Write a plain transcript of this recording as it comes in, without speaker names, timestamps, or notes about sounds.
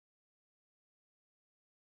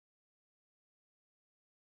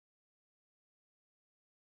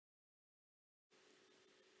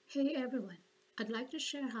Hey everyone, I'd like to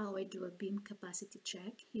share how I do a beam capacity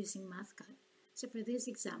check using Mathcad. So for this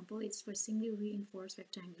example, it's for singly reinforced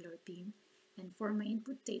rectangular beam, and for my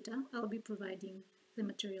input data, I'll be providing the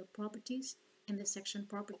material properties and the section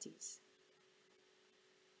properties.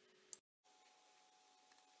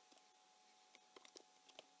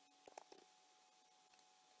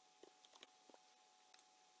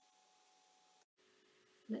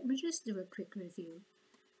 Let me just do a quick review.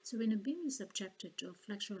 So when a beam is subjected to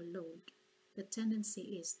a flexural load, the tendency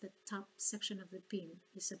is the top section of the beam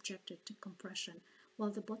is subjected to compression, while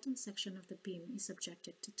the bottom section of the beam is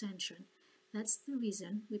subjected to tension. That's the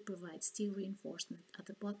reason we provide steel reinforcement at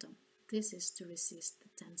the bottom. This is to resist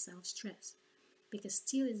the tensile stress, because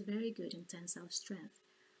steel is very good in tensile strength,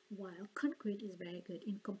 while concrete is very good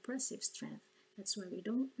in compressive strength. That's why we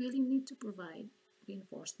don't really need to provide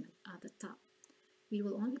reinforcement at the top. We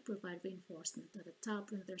will only provide reinforcement at the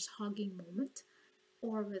top when there's hogging moment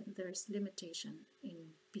or when there's limitation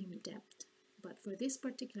in beam depth. But for this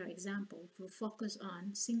particular example, we'll focus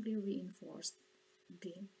on singly reinforced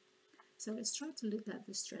beam. So let's try to look at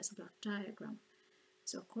the stress block diagram.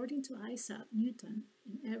 So according to Isaac Newton,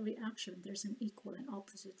 in every action there's an equal and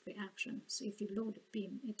opposite reaction. So if you load a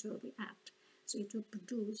beam, it will react. So it will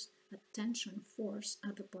produce a tension force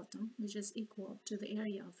at the bottom, which is equal to the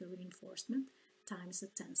area of the reinforcement times the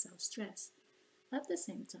tensile stress. At the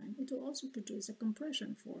same time, it will also produce a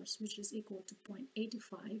compression force, which is equal to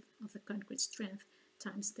 0.85 of the concrete strength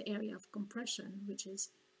times the area of compression, which is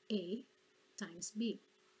A times B.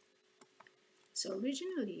 So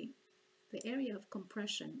originally, the area of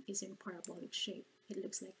compression is in parabolic shape. It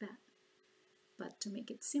looks like that. But to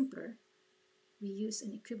make it simpler, we use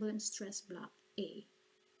an equivalent stress block A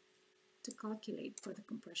to calculate for the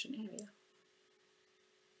compression area.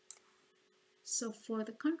 So for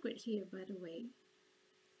the concrete here, by the way,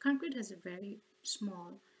 concrete has a very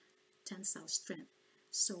small tensile strength.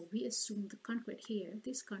 So we assume the concrete here,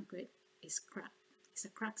 this concrete is cracked. It's a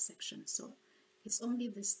crack section, so it's only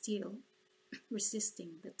the steel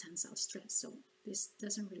resisting the tensile stress. So this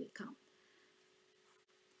doesn't really count.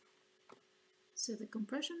 So the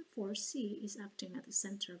compression force C is acting at the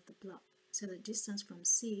center of the block. So the distance from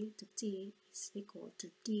C to T is equal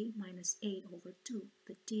to D minus A over 2.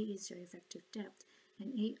 The D is your effective depth,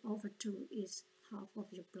 and A over 2 is half of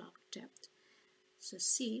your block depth. So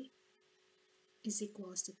C is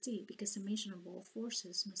equals to T, because summation of all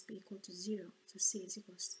forces must be equal to 0. So C is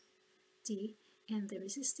equals to T, and the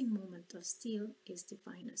resisting moment of steel is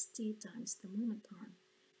defined as T times the moment arm.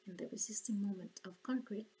 And the resisting moment of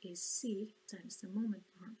concrete is C times the moment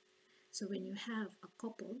arm. So when you have a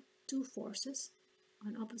couple, two forces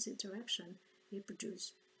on opposite direction, they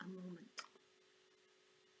produce a moment.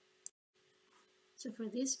 So for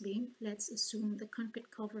this beam, let's assume the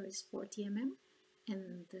concrete cover is 40 mm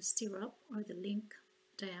and the stirrup or the link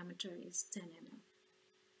diameter is 10 mm.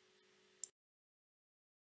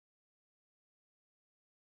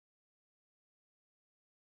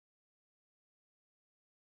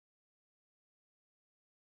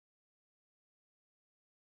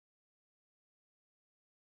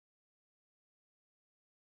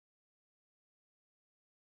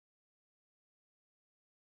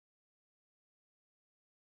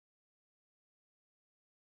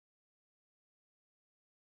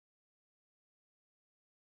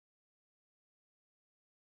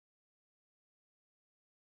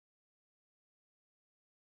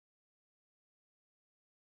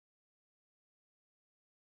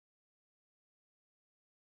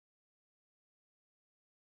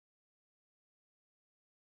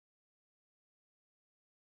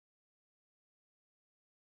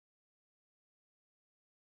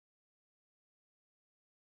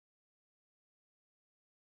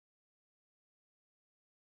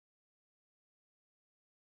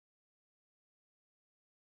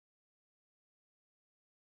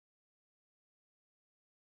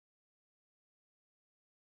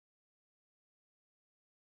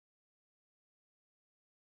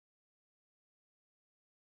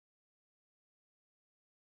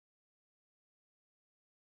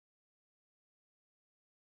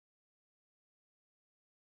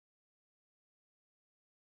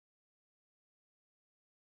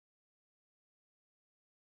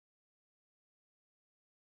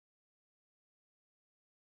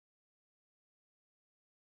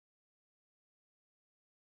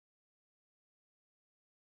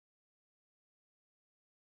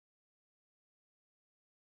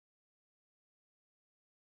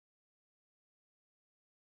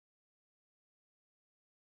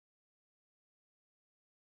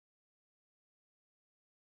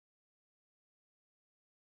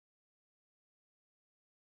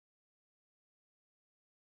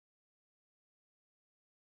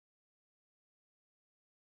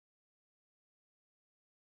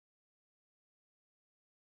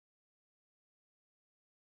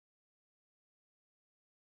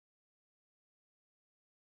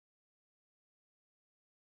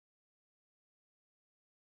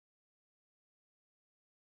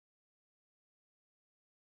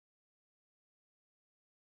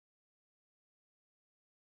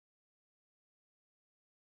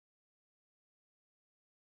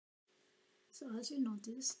 So as you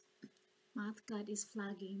notice, Mathcad is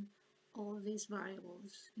flagging all these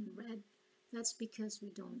variables in red. That's because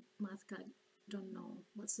Mathcad don't know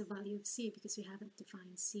what's the value of C because we haven't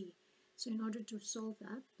defined C. So in order to solve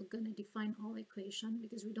that, we're going to define all equation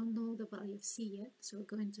because we don't know the value of C yet. So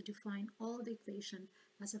we're going to define all the equation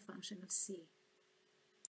as a function of C.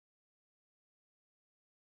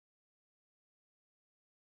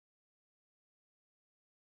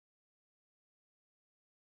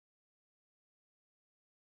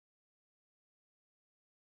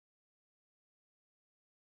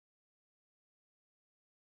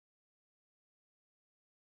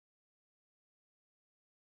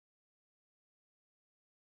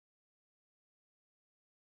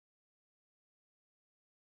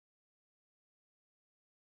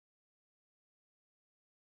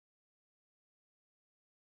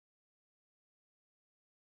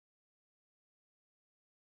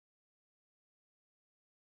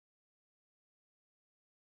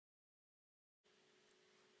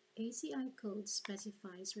 ACI code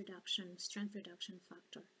specifies strength reduction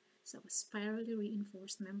factor. So a spirally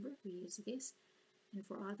reinforced member, we use this, and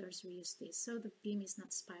for others we use this. So the beam is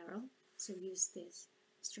not spiral, so we use this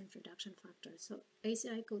strength reduction factor. So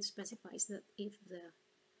ACI code specifies that if the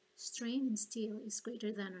strain in steel is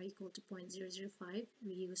greater than or equal to 0.005,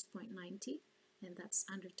 we use 0.90, and that's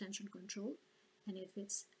under tension control. And if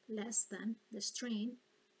it's less than, the strain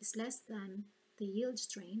is less than the yield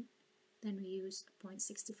strain, then we use a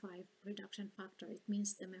 0.65 reduction factor. It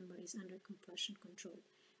means the member is under compression control.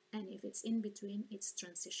 And if it's in between, it's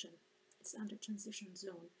transition. It's under transition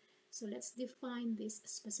zone. So let's define this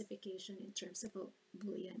specification in terms of a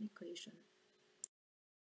Boolean equation.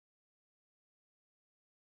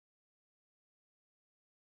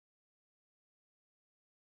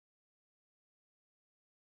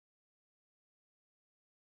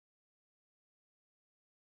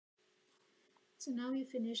 So now we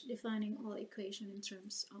finished defining all equation in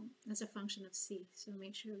terms as a function of C. So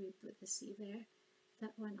make sure we put the C there.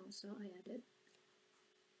 That one also I added.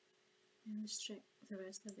 And let's check the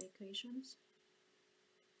rest of the equations.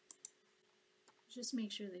 Just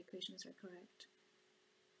make sure the equations are correct.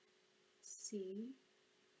 C.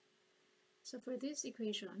 So for this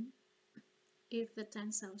equation, if the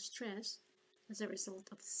tensile stress as a result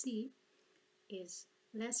of C is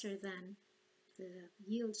lesser than the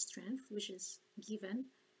yield strength, which is given,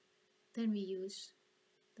 then we use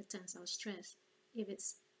the tensile stress. If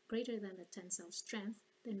it's greater than the tensile strength,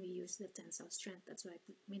 then we use the tensile strength. That's why I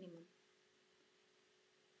put minimum.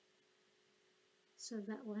 So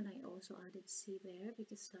that one I also added C there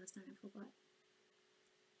because last time I forgot.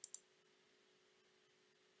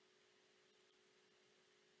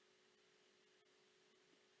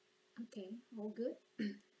 Okay, all good.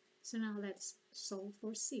 So now let's solve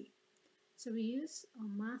for C. So we use a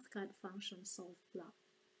Mathcad function solve block.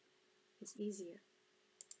 It's easier.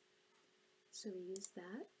 So we use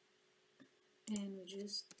that and we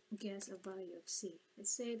just guess a value of C. Let's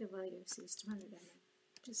say the value of C is 200 mm,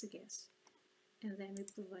 just a guess. And then we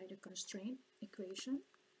provide a constraint equation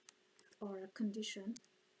or a condition.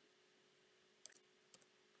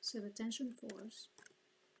 So the tension force,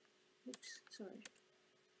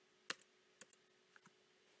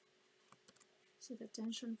 So the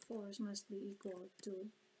tension force must be equal to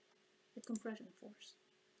the compression force.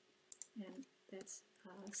 And that's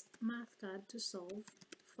asked Mathcad to solve,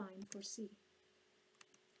 find for C.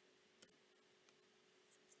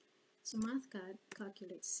 So Mathcad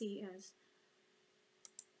calculates C as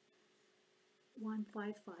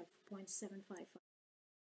 155.755